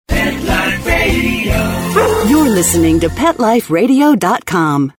listening to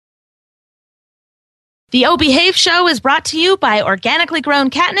PetLifeRadio.com. The O Behave Show is brought to you by organically grown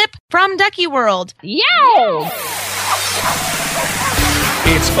catnip from Ducky World. Yo!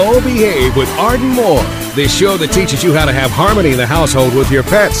 It's O Behave with Arden Moore, the show that teaches you how to have harmony in the household with your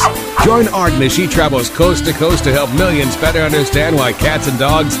pets. Join Arden as she travels coast to coast to help millions better understand why cats and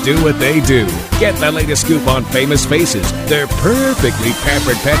dogs do what they do. Get the latest scoop on famous faces, their perfectly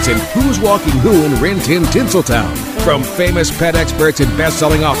pampered pets, and who's walking who in Rin Tin Tinseltown. From famous pet experts and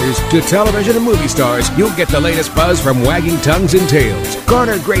best-selling authors to television and movie stars, you'll get the latest buzz from wagging tongues and tails.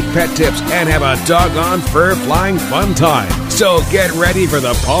 Garner great pet tips and have a doggone fur-flying fun time. So get ready for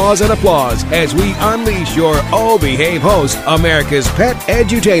the pause and applause as we unleash your O Behave host, America's pet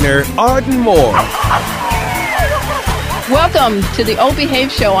edutainer, Arden Moore. Welcome to the O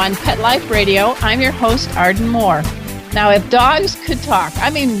Behave Show on Pet Life Radio. I'm your host, Arden Moore. Now, if dogs could talk, I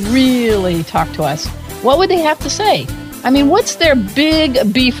mean really talk to us, what would they have to say? I mean, what's their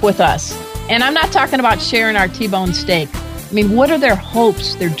big beef with us? And I'm not talking about sharing our T-bone steak. I mean, what are their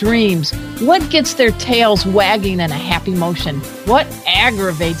hopes, their dreams? What gets their tails wagging in a happy motion? What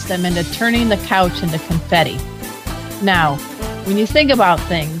aggravates them into turning the couch into confetti? Now, when you think about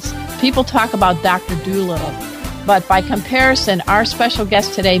things, people talk about Dr. Dolittle. But by comparison, our special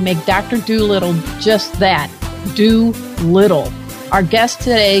guest today make Dr. Dolittle just that, do little. Our guest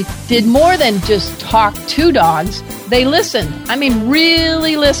today did more than just talk to dogs. They listened. I mean,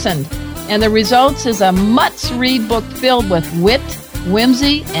 really listened. And the results is a must-read book filled with wit,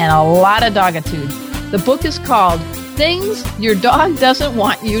 whimsy, and a lot of dogitude. The book is called Things Your Dog Doesn't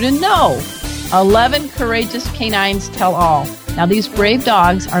Want You to Know. 11 Courageous Canines Tell All. Now, these brave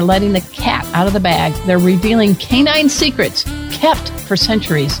dogs are letting the cat out of the bag. They're revealing canine secrets kept for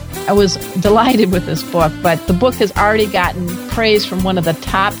centuries. I was delighted with this book, but the book has already gotten praise from one of the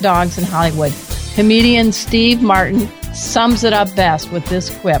top dogs in Hollywood. Comedian Steve Martin sums it up best with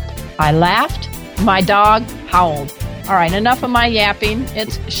this quip: I laughed, my dog howled. All right, enough of my yapping.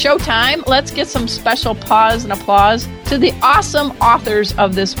 It's showtime. Let's get some special pause and applause to the awesome authors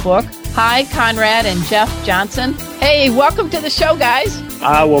of this book, Hy Conrad and Jeff Johnson. Hey, welcome to the show, guys.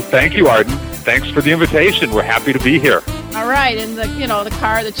 Well, thank you, Arden. Thanks for the invitation. We're happy to be here. All right, and the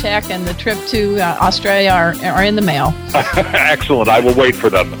car, the check, and the trip to Australia are in the mail. Excellent. I will wait for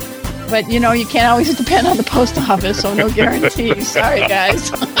them. But, you can't always depend on the post office, so no guarantees. Sorry, guys.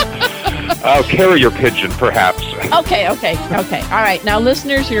 I'll carry your pigeon, perhaps. Okay. All right. Now,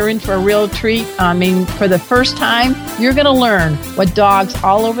 listeners, you're in for a real treat. I mean, for the first time, you're going to learn what dogs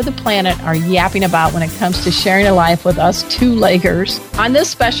all over the planet are yapping about when it comes to sharing a life with us two-leggers. On this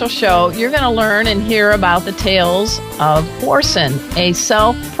special show, you're going to learn and hear about the tales of Orson, a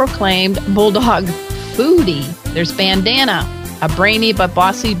self-proclaimed bulldog foodie. There's Bandana, a brainy but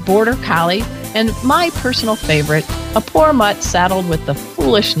bossy border collie, and my personal favorite, a poor mutt saddled with the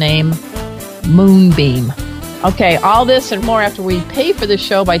foolish name Moonbeam. Okay, all this and more after we pay for the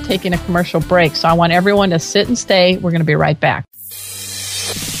show by taking a commercial break. So I want everyone to sit and stay. We're going to be right back.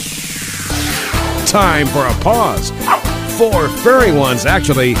 Time for a pause. 4 furry ones,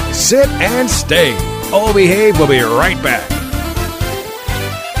 actually. Sit and stay. O Behave will be right back.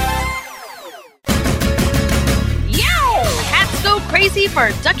 Crazy for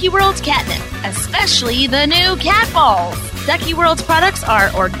Ducky World's catnip, especially the new cat balls. Ducky World's products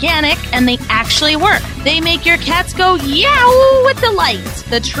are organic and they actually work. They make your cats go yow with delight.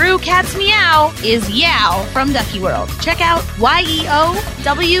 The true cat's meow is yow from Ducky World. Check out YEOWWW.com.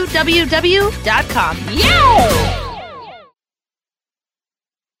 Yow!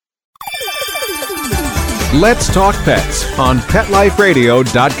 Let's Talk Pets on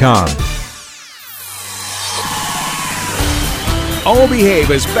PetLifeRadio.com. O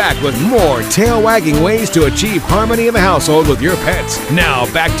Behave is back with more tail-wagging ways to achieve harmony in the household with your pets.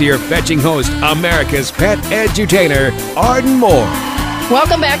 Now, back to your fetching host, America's pet edutainer, Arden Moore.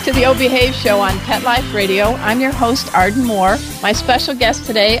 Welcome back to the O Behave Show on Pet Life Radio. I'm your host, Arden Moore. My special guests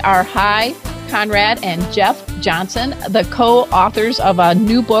today are Hy Conrad and Jeff Johnson, the co-authors of a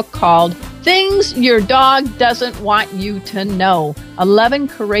new book called Things Your Dog Doesn't Want You to Know. 11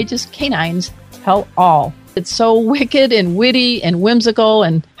 Courageous Canines Tell All. It's so wicked and witty and whimsical.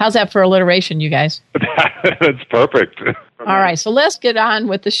 And how's that for alliteration, you guys? That's perfect. All right, so let's get on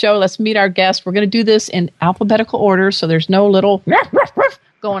with the show. Let's meet our guests. We're going to do this in alphabetical order, so there's no little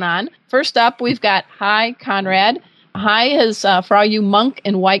going on. First up, we've got Hy Conrad. Hy is, for all you Monk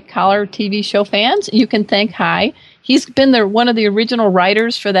and White Collar TV show fans, you can thank Hy. He's been one of the original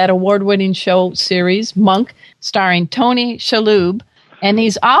writers for that award-winning show series, Monk, starring Tony Shalhoub. And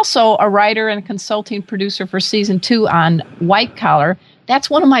he's also a writer and consulting producer for season 2 on White Collar. That's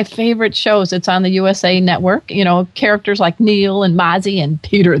one of my favorite shows. It's on the USA Network. You know, characters like Neil and Mozzie and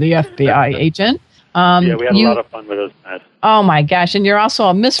Peter, the FBI agent. Yeah, we had a lot of fun with those guys. Oh, my gosh. And you're also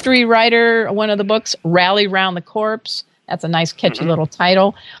a mystery writer. One of the books, Rally Round the Corpse. That's a nice, catchy little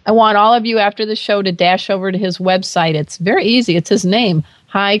title. I want all of you after the show to dash over to his website. It's very easy. It's his name,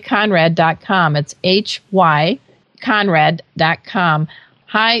 HyConrad.com. It's HYConrad.com.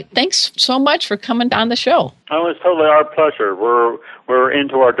 Hi, thanks so much for coming on the show. Oh, it's totally our pleasure. We're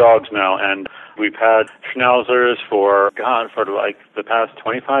into our dogs now, and we've had schnauzers for like the past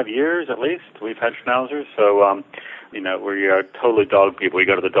 25 years at least. We've had schnauzers, so we are totally dog people. We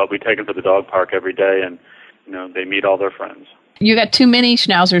take them to the dog park every day, and they meet all their friends. You got 2 mini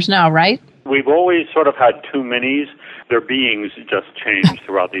schnauzers now, right? We've always sort of had 2 minis. Their beings just changed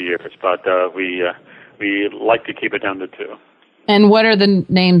throughout the years, but we like to keep it down to 2. And what are the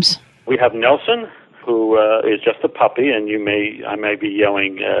names? We have Nelson, who is just a puppy, and I may be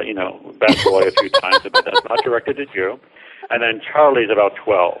yelling, bad boy a few times, but that's not directed at you. And then Charlie's about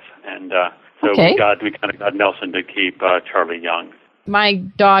 12, and so we kind of got Nelson to keep Charlie young. My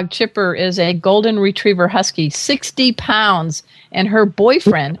dog, Chipper, is a golden retriever husky, 60 pounds, and her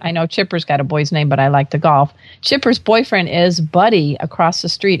boyfriend, I know Chipper's got a boy's name, but I like to golf. Chipper's boyfriend is Buddy across the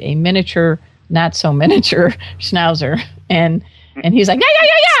street, a miniature, not so miniature schnauzer, and he's like, yeah.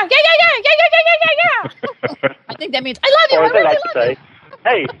 I think that means, I love you, or I they really like love to say,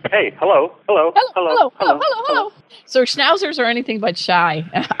 you. hey, hello. So schnauzers are anything but shy,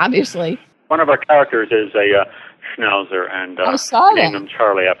 obviously. One of our characters is a schnauzer, and I saw named that. him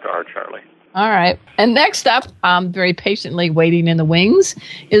Charlie after our Charlie. All right. And next up, very patiently waiting in the wings,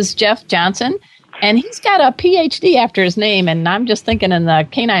 is Jeff Johnson. And he's got a PhD after his name, and I'm just thinking in the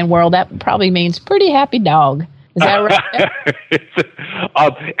canine world, that probably means pretty happy dog. Is that right?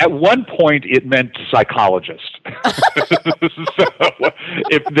 At one point, it meant psychologist. So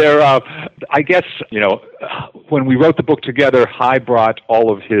if there, I guess, when we wrote the book together, Hy brought all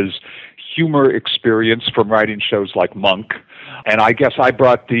of his humor experience from writing shows like Monk, and I guess I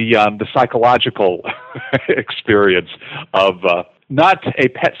brought the psychological experience of not a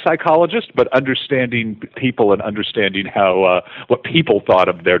pet psychologist, but understanding people and understanding how what people thought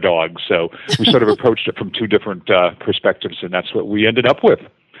of their dogs. So we sort of approached it from 2 different perspectives, and that's what we ended up with.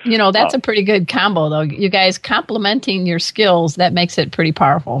 That's a pretty good combo, though. You guys complementing your skills, that makes it pretty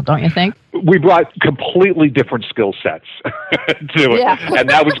powerful, don't you think? We brought completely different skill sets to it, and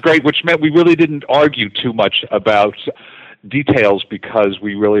that was great, which meant we really didn't argue too much about details because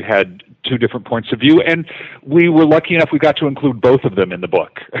we really had 2 different points of view, and we were lucky enough we got to include both of them in the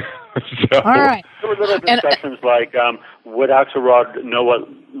book. So, all right. There were little discussions like, would Axelrod know what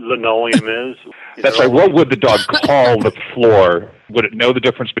linoleum is? That's right. What would the dog call the floor? Would it know the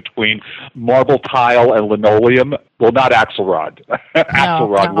difference between marble tile and linoleum? Well, not Axelrod.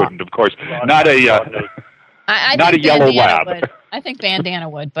 Axelrod wouldn't, of course. Not a yellow lab. I think Bandana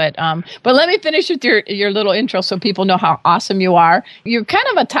would, but let me finish with your little intro so people know how awesome you are. You're kind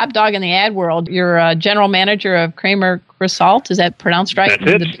of a top dog in the ad world. You're a general manager of Kramer Grisalt. Is that pronounced right?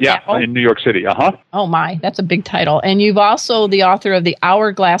 That's it. Yeah, in New York City. Oh my, that's a big title. And you've also the author of The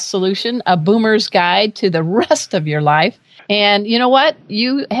Hourglass Solution, A Boomer's Guide to the Rest of Your Life. And you know what?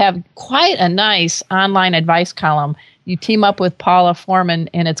 You have quite a nice online advice column. You team up with Paula Foreman,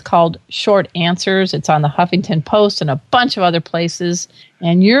 and it's called Short Answers. It's on the Huffington Post and a bunch of other places.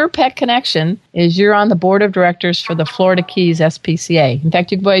 And your pet connection is you're on the board of directors for the Florida Keys SPCA. In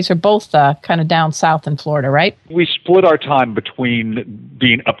fact, you boys are both kind of down south in Florida, right? We split our time between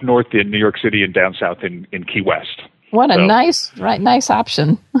being up north in New York City and down south in Key West. What a nice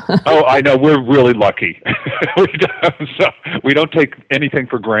option. Oh, I know. We're really lucky. We don't take anything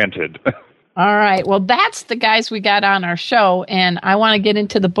for granted. All right. Well, that's the guys we got on our show, and I want to get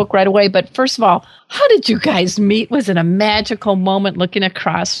into the book right away. But first of all, how did you guys meet? Was it a magical moment looking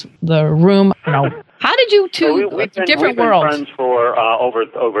across the room? How did you two we've been worlds? Friends for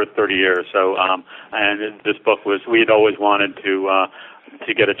over 30 years. So, and this book was we had always wanted to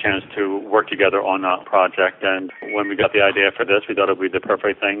get a chance to work together on a project. And when we got the idea for this, we thought it would be the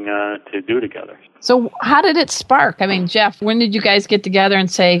perfect thing to do together. So how did it spark? I mean, Jeff, when did you guys get together and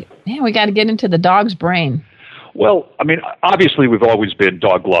say, man, we got to get into the dog's brain? Well, I mean, obviously we've always been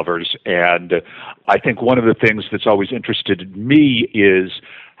dog lovers. And I think one of the things that's always interested me is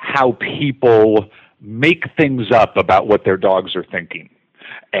how people make things up about what their dogs are thinking.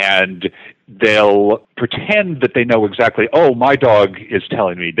 and they'll pretend that they know exactly, oh, my dog is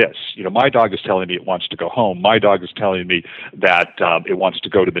telling me this. My dog is telling me it wants to go home. My dog is telling me that it wants to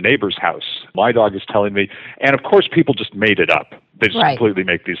go to the neighbor's house. My dog is telling me, and of course people just made it up. They just completely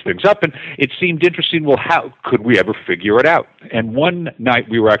make these things up, and it seemed interesting, well, how could we ever figure it out? And one night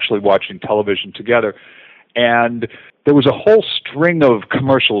we were actually watching television together, and there was a whole string of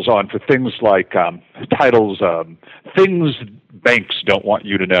commercials on for things like titles, things banks don't want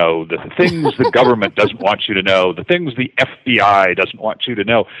you to know, the things the government doesn't want you to know, the things the FBI doesn't want you to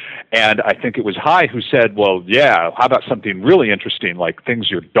know. And I think it was Hi who said, well, yeah, how about something really interesting, like things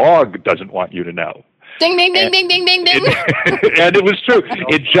your dog doesn't want you to know? Ding, ding, ding, ding, ding, ding, ding. And it was true.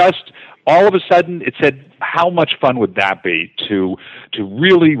 It just, all of a sudden, it said, how much fun would that be to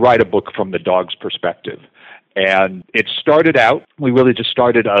really write a book from the dog's perspective? And it started out, we really just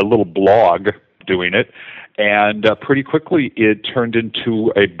started a little blog doing it, and pretty quickly it turned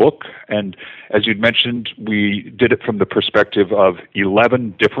into a book. And as you'd mentioned, we did it from the perspective of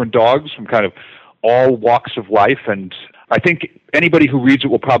 11 different dogs from kind of all walks of life. And I think anybody who reads it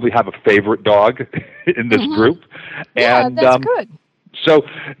will probably have a favorite dog in this group. Yeah, And, that's good. So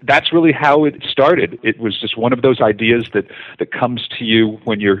that's really how it started. It was just one of those ideas that comes to you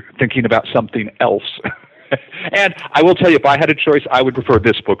when you're thinking about something else. And I will tell you, if I had a choice, I would prefer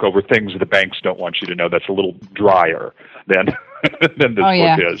this book over things the banks don't want you to know. That's a little drier than this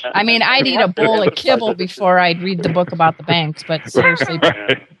book is. I mean, I'd eat a bowl of kibble before I'd read the book about the banks, but seriously.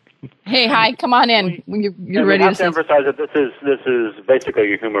 Right. Hey, Hi, come on in. You're ready to have to emphasize that this is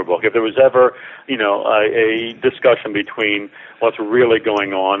basically a humor book. If there was ever, a discussion between what's really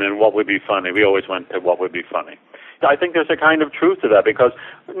going on and what would be funny, we always went to what would be funny. I think there's a kind of truth to that because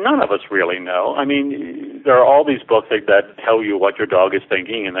none of us really know. I mean, there are all these books that tell you what your dog is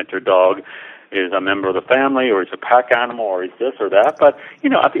thinking and that your dog is a member of the family or he's a pack animal or he's this or that. But,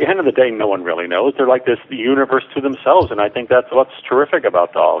 at the end of the day, no one really knows. They're like this universe to themselves. And I think that's what's terrific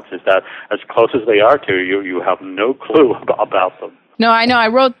about dogs is that as close as they are to you, you have no clue about them. No, I know. I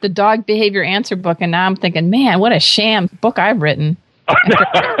wrote the Dog Behavior Answer book, and now I'm thinking, man, what a sham book I've written.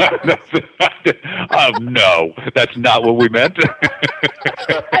 No, that's not what we meant.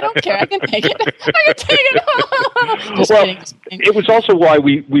 I don't care. I can take it. I can take it. Just kidding. It was also why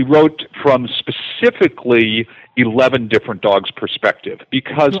we wrote from specifically 11 different dogs' perspective,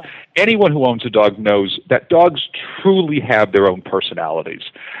 because anyone who owns a dog knows that dogs truly have their own personalities.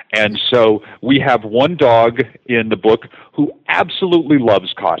 And so we have one dog in the book who absolutely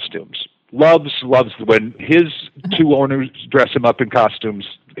loves costumes. Loves when his two owners dress him up in costumes,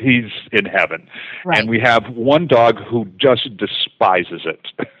 he's in heaven. Right. And we have one dog who just despises it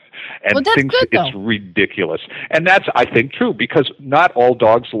and thinks it's ridiculous. And that's, I think, true because not all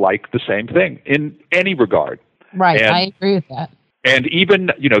dogs like the same thing in any regard. Right, I agree with that. And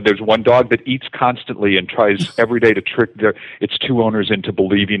even, there's one dog that eats constantly and tries every day to trick its two owners into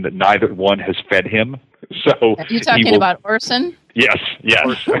believing that neither one has fed him. So are you talking about Orson? Yes,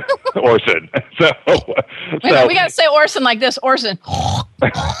 Orson. So we got to say Orson like this, Orson.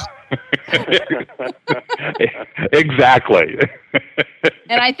 Exactly.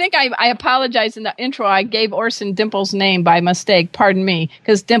 And I think I apologize in the intro. I gave Orson Dimples' name by mistake. Pardon me,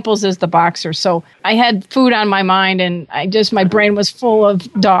 because Dimples is the boxer. So I had food on my mind, and my brain was full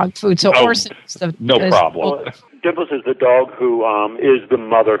of dog food. So Orson is the problem. Dimples is the dog who is the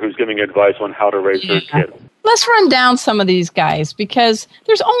mother who's giving advice on how to raise her kid. Let's run down some of these guys because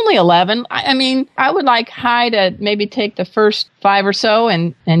there's only 11. I mean, I would like Hi to maybe take the first 5 or so,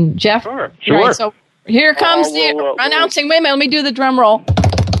 and Jeff. Sure. Right, so here comes the announcing. Wait a minute, let me do the drum roll.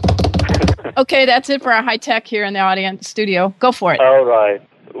 Okay, that's it for our high tech here in the audience studio. Go for it. All right.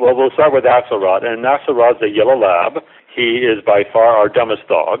 Well, we'll start with Axelrod, and Axelrod's a yellow lab. He is by far our dumbest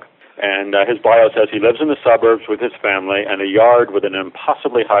dog. And his bio says he lives in the suburbs with his family and a yard with an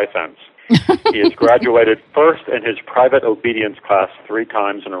impossibly high fence. He has graduated first in his private obedience class 3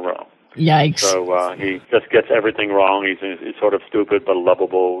 times in a row. Yikes. So he just gets everything wrong. He's sort of stupid but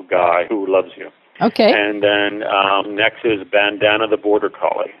lovable guy who loves you. Okay. And then next is Bandana the Border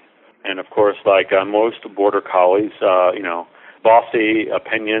Collie. And, of course, like most Border Collies, bossy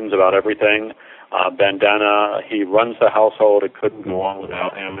opinions about everything. Bandana, he runs the household. It couldn't go on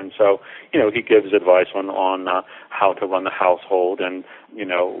without him. And so, he gives advice on how to run the household and,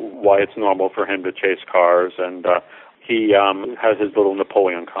 why it's normal for him to chase cars. And he has his little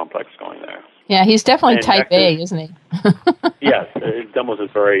Napoleon complex going there. Yeah, he's definitely type A, isn't he? Yes, Dimples is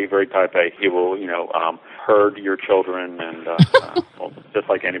very, very type A. He will, herd your children and just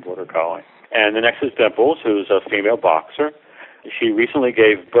like any Border Collie. And the next is Dimples, who's a female boxer. She recently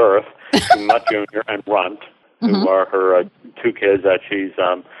gave birth to Mutt Jr. and Runt, who are her two kids that she's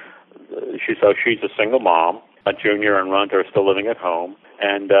a single mom. Junior and Runt are still living at home,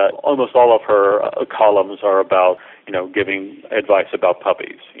 and almost all of her columns are about, giving advice about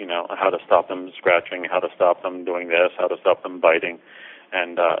puppies, how to stop them scratching, how to stop them doing this, how to stop them biting.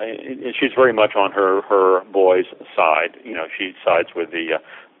 And she's very much on her boys' side. She sides with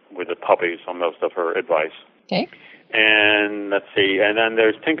the puppies on most of her advice. Okay. And let's see, and then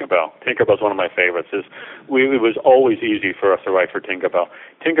there's Tinkerbell. Tinkerbell's one of my favorites. It was always easy for us to write for Tinkerbell.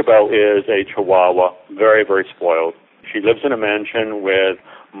 Tinkerbell is a Chihuahua, very, very spoiled. She lives in a mansion with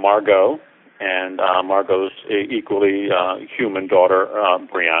Margot, and Margot's equally human daughter,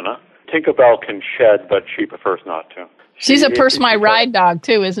 Brianna. Tinkerbell can shed, but she prefers not to. She's a purse my ride dog,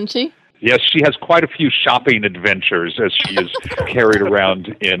 too, isn't she? Yes, she has quite a few shopping adventures as she is carried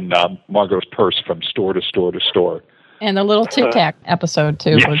around in Margot's purse from store to store to store. And the little Tic Tac episode,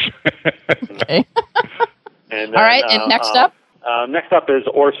 too. Yes. Okay. And then, all right, and next up? Next up is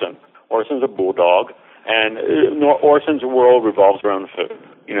Orson. Orson's a bulldog, and Orson's world revolves around food.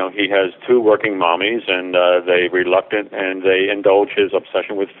 He has two working mommies, and they indulge his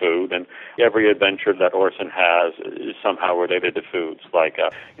obsession with food, and every adventure that Orson has is somehow related to foods, like,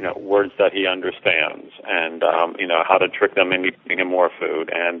 words that he understands, and, how to trick them into giving him more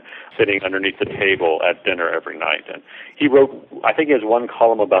food, and sitting underneath the table at dinner every night. And he wrote, I think he has one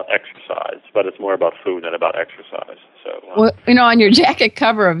column about exercise, but it's more about food than about exercise. So, well, on your jacket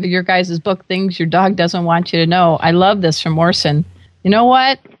cover of your guys' book, Things Your Dog Doesn't Want You to Know, I love this from Orson. You know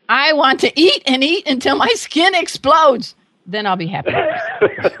what? I want to eat and eat until my skin explodes. Then I'll be happy.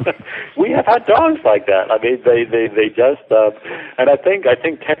 We have had dogs like that. I mean, they just, and I think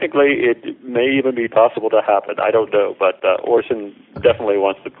technically it may even be possible to happen. I don't know, but Orson definitely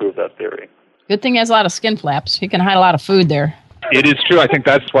wants to prove that theory. Good thing he has a lot of skin flaps. He can hide a lot of food there. It is true. I think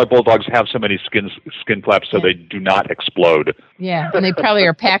that's why bulldogs have so many skin flaps, so they do not explode. Yeah, and they probably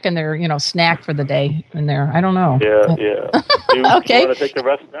are packing their, snack for the day in there. I don't know. Yeah. Okay. You want to take the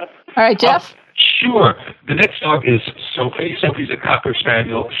rest, Beth? All right, Jeff? Sure. The next dog is Sophie. Sophie's a Cocker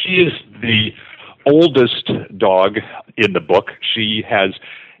Spaniel. She is The oldest dog in the book. She has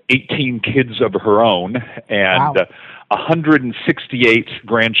 18 kids of her own, and 168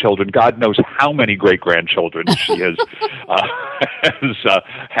 grandchildren. God knows how many great-grandchildren she has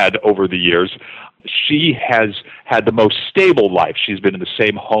had over the years. She has had the most stable life. She's been in the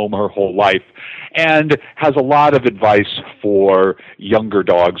same home her whole life and has a lot of advice for younger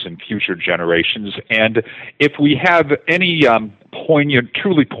dogs and future generations. And if we have any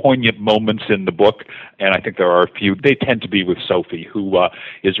truly poignant moments in the book, and I think there are a few, they tend to be with Sophie, who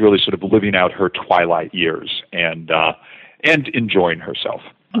is really sort of living out her twilight years and enjoying herself.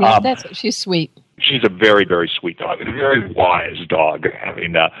 Yeah, she's sweet. She's a very, very sweet dog, and a very wise dog. I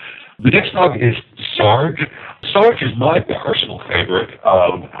mean, the next dog is Sarge. Sarge is my personal favorite,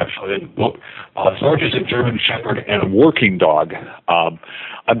 actually, in the book. Sarge is a German Shepherd and a working dog.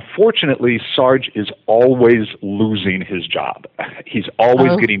 Unfortunately, Sarge is always losing his job. He's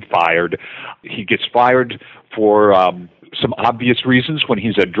always getting fired. He gets fired for some obvious reasons when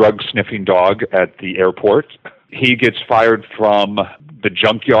he's a drug-sniffing dog at the airport. He gets fired from the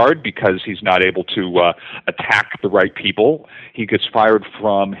junkyard because he's not able to attack the right people. He gets fired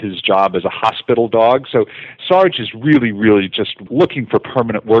from his job as a hospital dog. So Sarge is really, really just looking for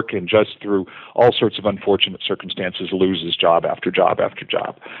permanent work, and just through all sorts of unfortunate circumstances loses job after job after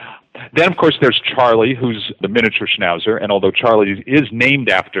job. Then, of course, there's Charlie, who's the miniature Schnauzer, and although Charlie is named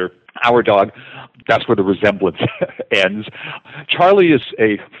after our dog, that's where the resemblance ends. Charlie is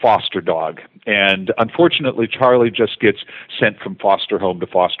a foster dog, and unfortunately, Charlie just gets sent from foster home to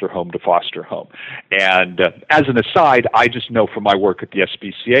foster home to foster home. And as an aside, I just know from my work at the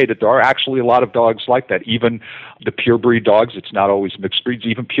SPCA that there are actually a lot of dogs like that. Even the purebred dogs, it's not always mixed breeds,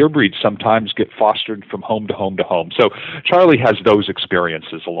 even purebreds sometimes get fostered from home to home to home. So Charlie has those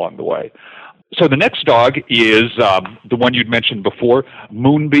experiences along the way. So the next dog is the one you'd mentioned before,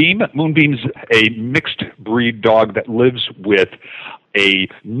 Moonbeam. Moonbeam's a mixed breed dog that lives with a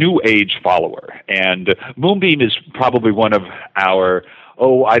New Age follower. And Moonbeam is probably one of our,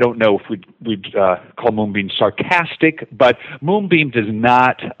 I don't know if we'd call Moonbeam sarcastic, but Moonbeam does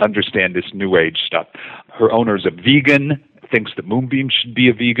not understand this New Age stuff. Her owner's a vegan, thinks that Moonbeam should be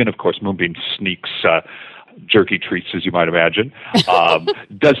a vegan. Of course, Moonbeam sneaks jerky treats, as you might imagine,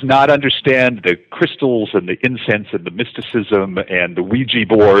 does not understand the crystals and the incense and the mysticism and the Ouija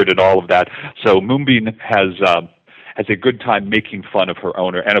board and all of that. So Moonbeam has a good time making fun of her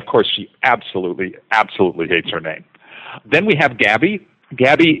owner. And, of course, she absolutely, absolutely hates her name. Then we have Gabby.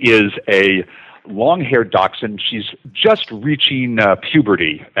 Gabby is a long-haired dachshund. She's just reaching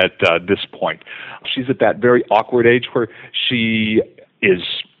puberty at this point. She's at that very awkward age where she is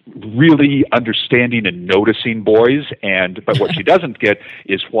really understanding and noticing boys, but what she doesn't get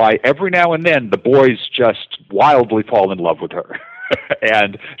is why every now and then the boys just wildly fall in love with her.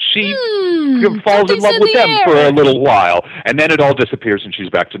 And she falls in love with them for a little while, and then it all disappears and she's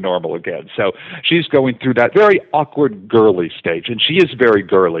back to normal again. So she's going through that very awkward girly stage, and she is very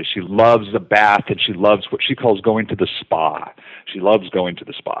girly. She loves a bath, and she loves what she calls going to the spa. She loves going to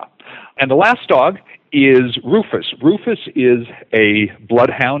the spa. And the last dog is Rufus. Rufus is a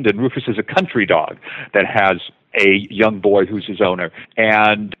bloodhound, and Rufus is a country dog that has a young boy who's his owner.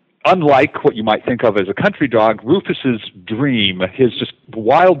 And unlike what you might think of as a country dog, Rufus's dream, his just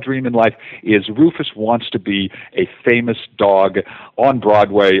wild dream in life, is Rufus wants to be a famous dog on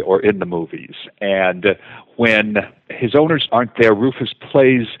Broadway or in the movies. And when his owners aren't there, Rufus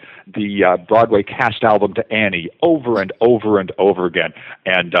plays the Broadway cast album to Annie over and over and over again,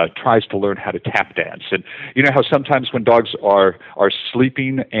 and tries to learn how to tap dance. And you know how sometimes when dogs are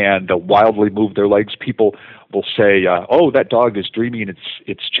sleeping and wildly move their legs, people will say, oh, that dog is dreaming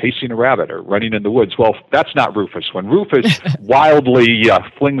it's chasing a rabbit or running in the woods. Well, that's not Rufus. When Rufus wildly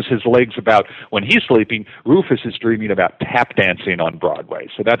flings his legs about when he's sleeping, Rufus is dreaming about tap dancing on Broadway.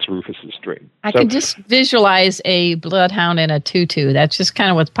 So that's Rufus's dream. I can just visualize a bloodhound in a tutu. That's just kind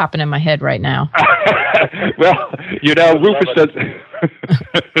of what's popping in my head right now. Well, you know, Rufus does...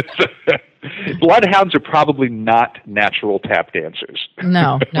 Bloodhounds are probably not natural tap dancers.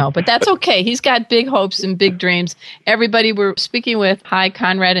 No, but that's okay. He's got big hopes and big dreams. Everybody, we're speaking with Hy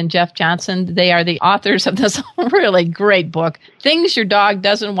Conrad and Jeff Johnson. They are the authors of this really great book, Things Your Dog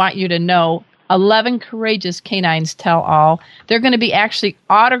Doesn't Want You to Know, 11 Courageous Canines Tell All. They're going to be actually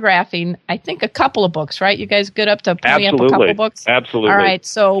autographing, I think, a couple of books, right? You guys good up to putting up a couple of books? Absolutely. All right,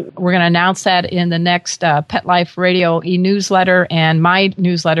 so we're going to announce that in the next Pet Life Radio e-newsletter and my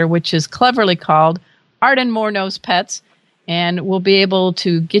newsletter, which is cleverly called Arden Moore Knows Pets. And we'll be able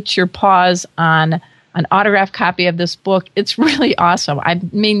to get your paws on an autographed copy of this book. It's really awesome. I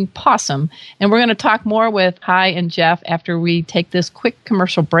mean, possum. And we're going to talk more with Hy and Jeff after we take this quick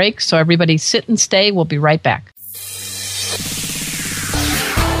commercial break. So everybody sit and stay. We'll be right back.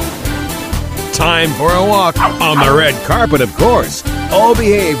 Time for a walk on the red carpet, of course. All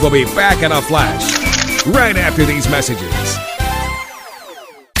Behave will be back in a flash right after these messages.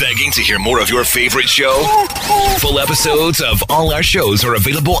 Begging to hear more of your favorite show? Full episodes of all our shows are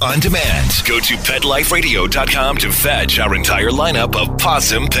available on demand. Go to PetLifeRadio.com to fetch our entire lineup of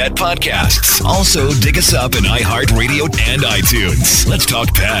Possum Pet podcasts. Also, dig us up in iHeartRadio and iTunes. Let's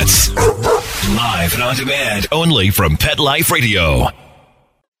talk pets. Live and on demand, only from Pet Life Radio.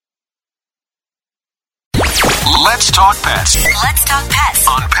 Let's talk pets. Let's talk pets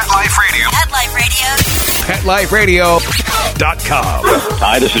On Pet Life Radio. Pet Life Radio. PetLifeRadio.com.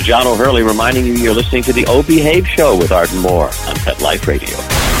 Hi, this is John O'Hurley reminding you you're listening to the O Behave Show with Arden Moore on Pet Life Radio.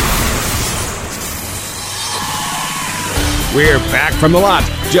 We're back from the lot.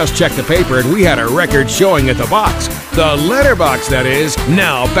 Just checked the paper and we had a record showing at the box. The letterbox, that is.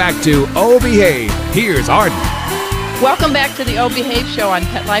 Now back to O Behave. Here's Arden. Welcome back to the O Behave Show on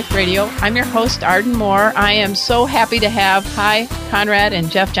Pet Life Radio. I'm your host, Arden Moore. I am so happy to have Hy Conrad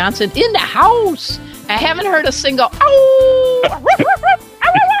and Jeff Johnson in the house. I haven't heard a single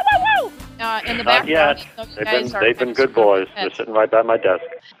in the background. Not yet. They've been good boys. They're sitting right by my desk.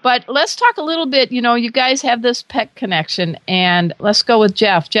 But let's talk a little bit. You know, you guys have this pet connection, and let's go with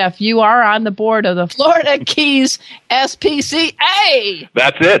Jeff. Jeff, you are on the board of the Florida Keys SPCA.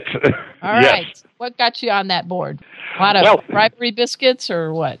 That's it. All right. What got you on that board? A lot of bribery biscuits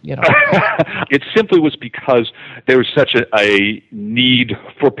or what? You know, it simply was because there was such a need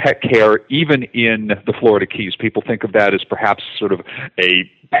for pet care, even in the Florida Keys. People think of that as perhaps sort of a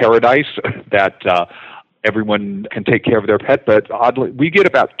paradise that everyone can take care of their pet. But oddly, we get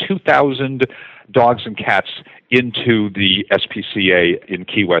about 2,000 dogs and cats into the SPCA in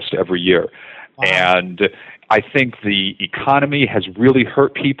Key West every year. Wow. And I think the economy has really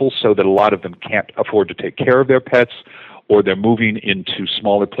hurt people so that a lot of them can't afford to take care of their pets, or they're moving into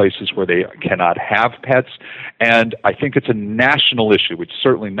smaller places where they cannot have pets. And I think it's a national issue. It's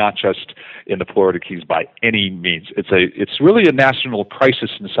certainly not just in the Florida Keys by any means. It's really a national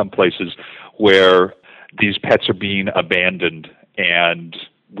crisis in some places where these pets are being abandoned and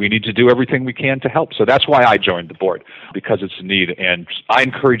we need to do everything we can to help. So that's why I joined the board, because it's a need. And I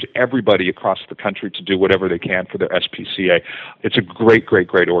encourage everybody across the country to do whatever they can for their SPCA. It's a great, great,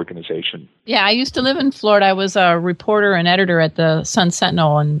 great organization. Yeah, I used to live in Florida. I was a reporter and editor at the Sun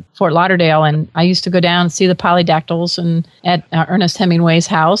Sentinel in Fort Lauderdale, and I used to go down and see the polydactyls and at Ernest Hemingway's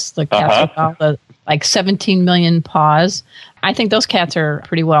house, the cats with all the 17 million paws. I think those cats are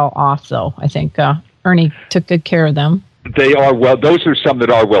pretty well off, though. I think Ernie took good care of them. They are well. Those are some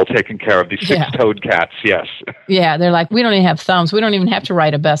that are well taken care of. These six-toed cats, yes. Yeah, they're like, we don't even have thumbs. We don't even have to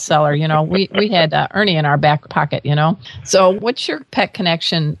write a bestseller. We had Ernie in our back pocket. So, what's your pet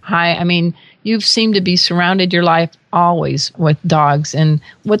connection? I mean, you've seemed to be surrounded your life always with dogs. And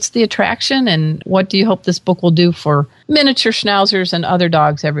what's the attraction? And what do you hope this book will do for miniature schnauzers and other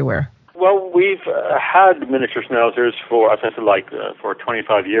dogs everywhere? Well, we've had miniature schnauzers for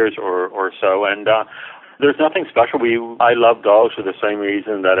 25 years or so, and there's nothing special. I love dogs for the same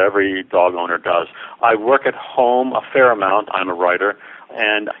reason that every dog owner does. I work at home a fair amount. I'm a writer.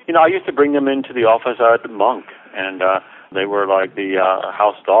 And, I used to bring them into the office at Monk, and they were like the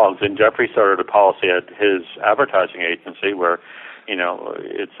house dogs. And Jeffrey started a policy at his advertising agency where,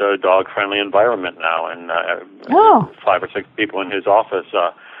 it's a dog-friendly environment now. And 5 or 6 people in his office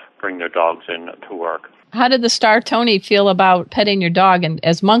bring their dogs in to work. How did the star Tony feel about petting your dog? And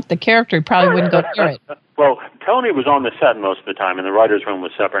as Monk, the character, he probably wouldn't go near it. Well, Tony was on the set most of the time, and the writer's room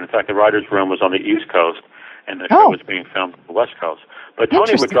was separate. In fact, the writer's room was on the East Coast, and the show was being filmed on the West Coast. But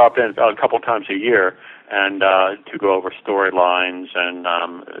Tony would drop in a couple times a year and to go over storylines and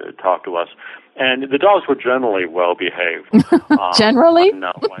talk to us. And the dogs were generally well behaved. Generally?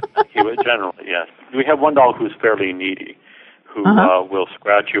 No, he was generally, yes. We have one dog who's fairly needy, who will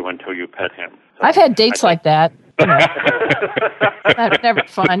scratch you until you pet him. So I've had dates like that. That's never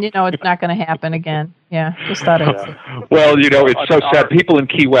fun. It's not going to happen again. Yeah, just thought it was. Well, it's so sad. People in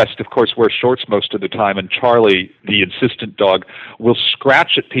Key West, of course, wear shorts most of the time, and Charlie, the insistent dog, will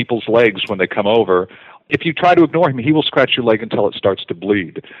scratch at people's legs when they come over. If you try to ignore him, he will scratch your leg until it starts to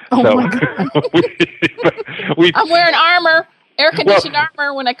bleed. Oh, my God. I'm wearing armor, air-conditioned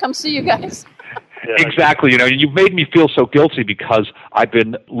armor when I come see you guys. Yeah. Exactly. You've made me feel so guilty because I've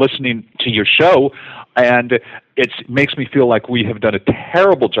been listening to your show, and it makes me feel like we have done a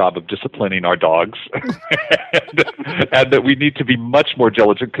terrible job of disciplining our dogs, and that we need to be much more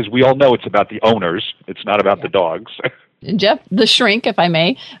diligent because we all know it's about the owners. It's not about the dogs. Jeff, the shrink, if I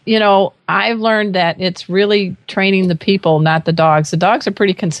may, I've learned that it's really training the people, not the dogs. The dogs are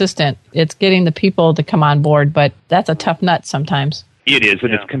pretty consistent. It's getting the people to come on board, but that's a tough nut sometimes. It is,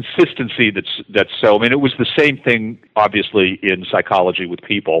 and it's consistency that's so. I mean, it was the same thing, obviously, in psychology with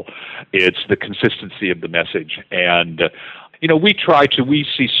people. It's the consistency of the message. And, we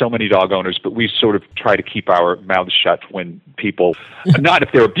see so many dog owners, but we sort of try to keep our mouths shut when people, not if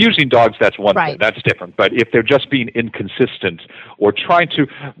they're abusing dogs, that's one thing, that's different. But if they're just being inconsistent or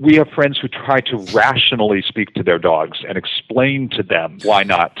we have friends who try to rationally speak to their dogs and explain to them why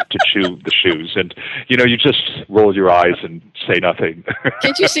not to chew the shoes. And, you just roll your eyes and say nothing.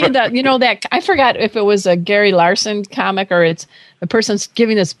 Can't you see that, that, I forgot if it was a Gary Larson comic or it's the person's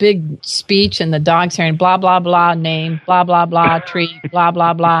giving this big speech and the dog's hearing blah, blah, blah, name, blah, blah, blah, treat, blah,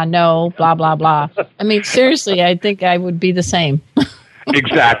 blah, blah, no, blah, blah, blah. I mean, seriously, I think I would be the same.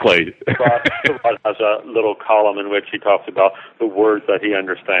 Exactly. Rod has a little column in which he talks about the words that he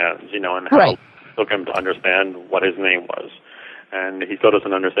understands, and how it took him to understand what his name was. And he still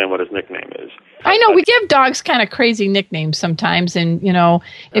doesn't understand what his nickname is. I know, we give dogs kind of crazy nicknames sometimes. And,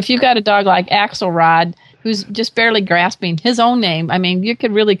 if you've got a dog like Axelrod, who's just barely grasping his own name, I mean, you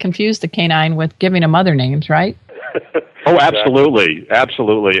could really confuse the canine with giving him other names, right? Oh, absolutely.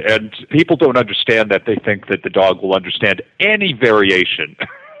 Absolutely. And people don't understand that. They think that the dog will understand any variation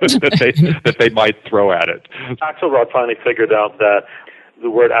that they might throw at it. Axelrod finally figured out that the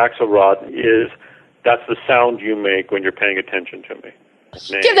word Axelrod that's the sound you make when you're paying attention to me.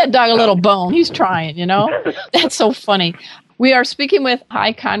 Give that dog a little bone. He's trying, That's so funny. We are speaking with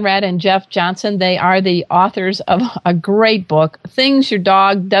Hy Conrad and Jeff Johnson. They are the authors of a great book, Things Your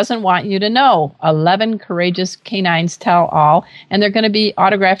Dog Doesn't Want You to Know, 11 Courageous Canines Tell All. And they're going to be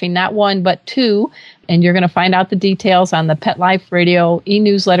autographing not one, but two. And you're going to find out the details on the Pet Life Radio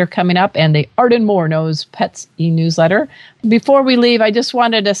e-newsletter coming up and the Arden Moore Knows Pets e-newsletter. Before we leave, I just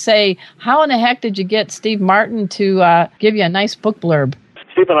wanted to say, how in the heck did you get Steve Martin to give you a nice book blurb?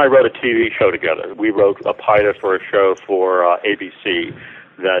 Steve and I wrote a TV show together. We wrote a pilot for a show for ABC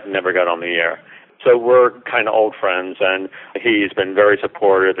that never got on the air. So we're kind of old friends, and he's been very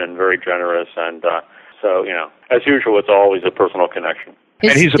supportive and very generous. And so, as usual, it's always a personal connection.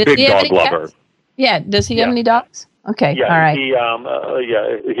 And he's a big dog lover. Yeah. Does he have any dogs? Okay. Yeah. All right. He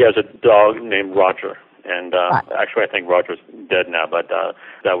has a dog named Roger. And actually, I think Roger's dead now, but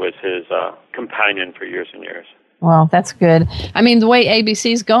that was his companion for years and years. Well, that's good. I mean, the way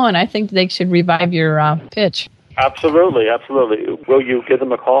ABC's going, I think they should revive your pitch. Absolutely, absolutely. Will you give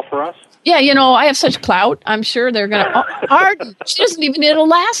them a call for us? Yeah, I have such clout. I'm sure they're going to... Oh, Arden, she doesn't even need a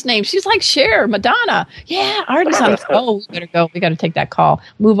last name. She's like Cher, Madonna. Yeah, Arden's on the... Oh, we better go. We got to take that call.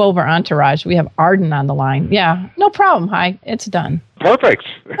 Move over, Entourage. We have Arden on the line. Yeah, no problem. Hi, it's done. Perfect.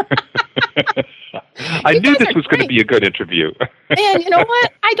 I knew this was going to be a good interview. And you know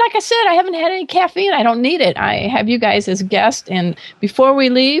what? Like I said, I haven't had any caffeine. I don't need it. I have you guys as guests. And before we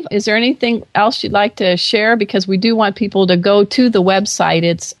leave, is there anything else you'd like to share? Because we do want people to go to the website.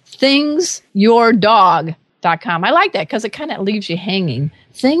 It's thingsyourdog.com. I like that because it kind of leaves you hanging.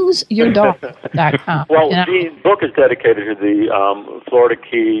 Thingsyourdog.com. Well, the book is dedicated to the Florida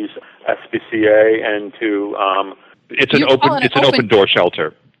Keys SPCA and to... It's an open door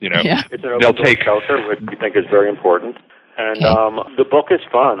shelter. Yeah. It's an open door shelter, which we think is very important. And the book is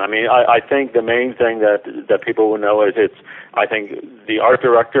fun. I mean, I think the main thing that people will know is I think the art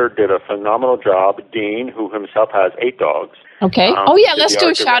director did a phenomenal job. Dean, who himself has 8 dogs. Okay. Let's do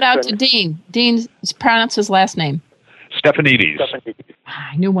a shout out to Dean. Dean, pronounce his last name. Stephanides.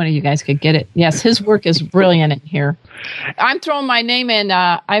 I knew one of you guys could get it. Yes, his work is brilliant in here. I'm throwing my name in.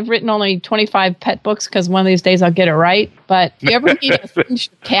 I've written only 25 pet books because one of these days I'll get it right. But if you ever need a thing your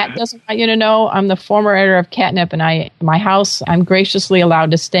cat doesn't want you to know, I'm the former editor of Catnip, and my house, I'm graciously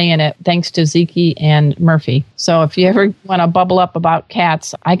allowed to stay in it thanks to Zeke and Murphy. So if you ever want to bubble up about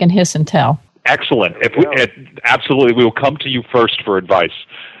cats, I can hiss and tell. Excellent. Absolutely, we will come to you first for advice.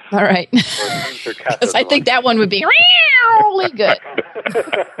 All right. Because I think that one would be really good.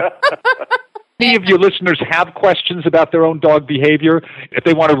 Any of your listeners have questions about their own dog behavior? If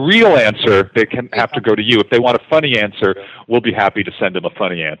they want a real answer, they have to go to you. If they want a funny answer, we'll be happy to send them a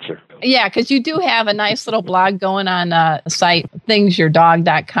funny answer. Yeah, because you do have a nice little blog going on the site,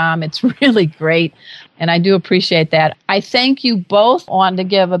 thingsyourdog.com. It's really great. And I do appreciate that. I thank you both. I wanted to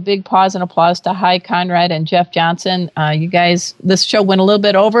give a big pause and applause to Hy Conrad and Jeff Johnson. You guys, this show went a little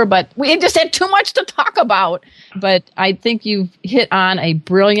bit over, but we just had too much to talk about. But I think you've hit on a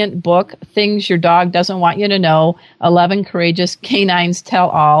brilliant book, Things Your Dog Doesn't Want You to Know, 11 Courageous Canines Tell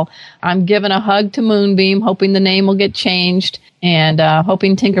All. I'm giving a hug to Moonbeam, hoping the name will get changed, and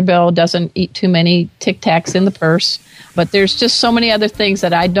hoping Tinkerbell doesn't eat too many Tic Tacs in the purse. But there's just so many other things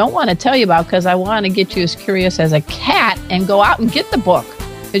that I don't want to tell you about because I want to get you as curious as a cat and go out and get the book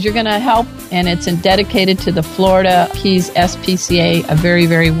because you're going to help, and it's dedicated to the Florida Keys SPCA, a very,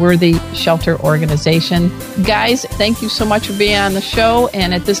 very worthy shelter organization. Guys, thank you so much for being on the show.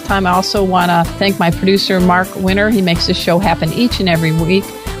 And at this time, I also want to thank my producer, Mark Winter. He makes this show happen each and every week.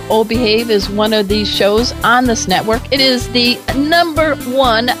 Old Behave is one of these shows on this network. It is the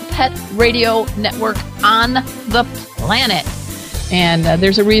 #1 pet radio network on the planet. And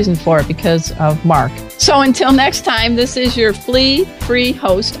there's a reason for it because of Mark. So until next time, this is your flea-free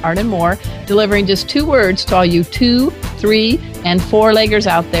host, Arden Moore, delivering just 2 words to all you 2, 3, and 4-leggers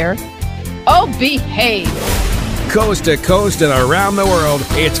out there. Oh, behave! Coast to coast and around the world,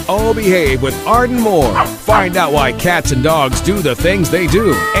 it's Oh Behave with Arden Moore. Find out why cats and dogs do the things they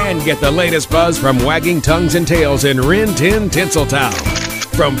do and get the latest buzz from wagging tongues and tails in Rin Tin Tinseltown.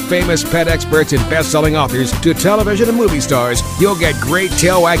 From famous pet experts and best-selling authors to television and movie stars, you'll get great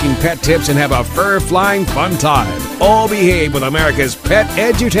tail-wagging pet tips and have a fur-flying fun time. All Behave with America's pet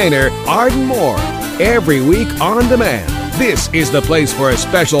edutainer, Arden Moore. Every week on demand. This is the place for a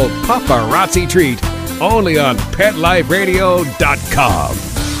special paparazzi treat. Only on PetLifeRadio.com.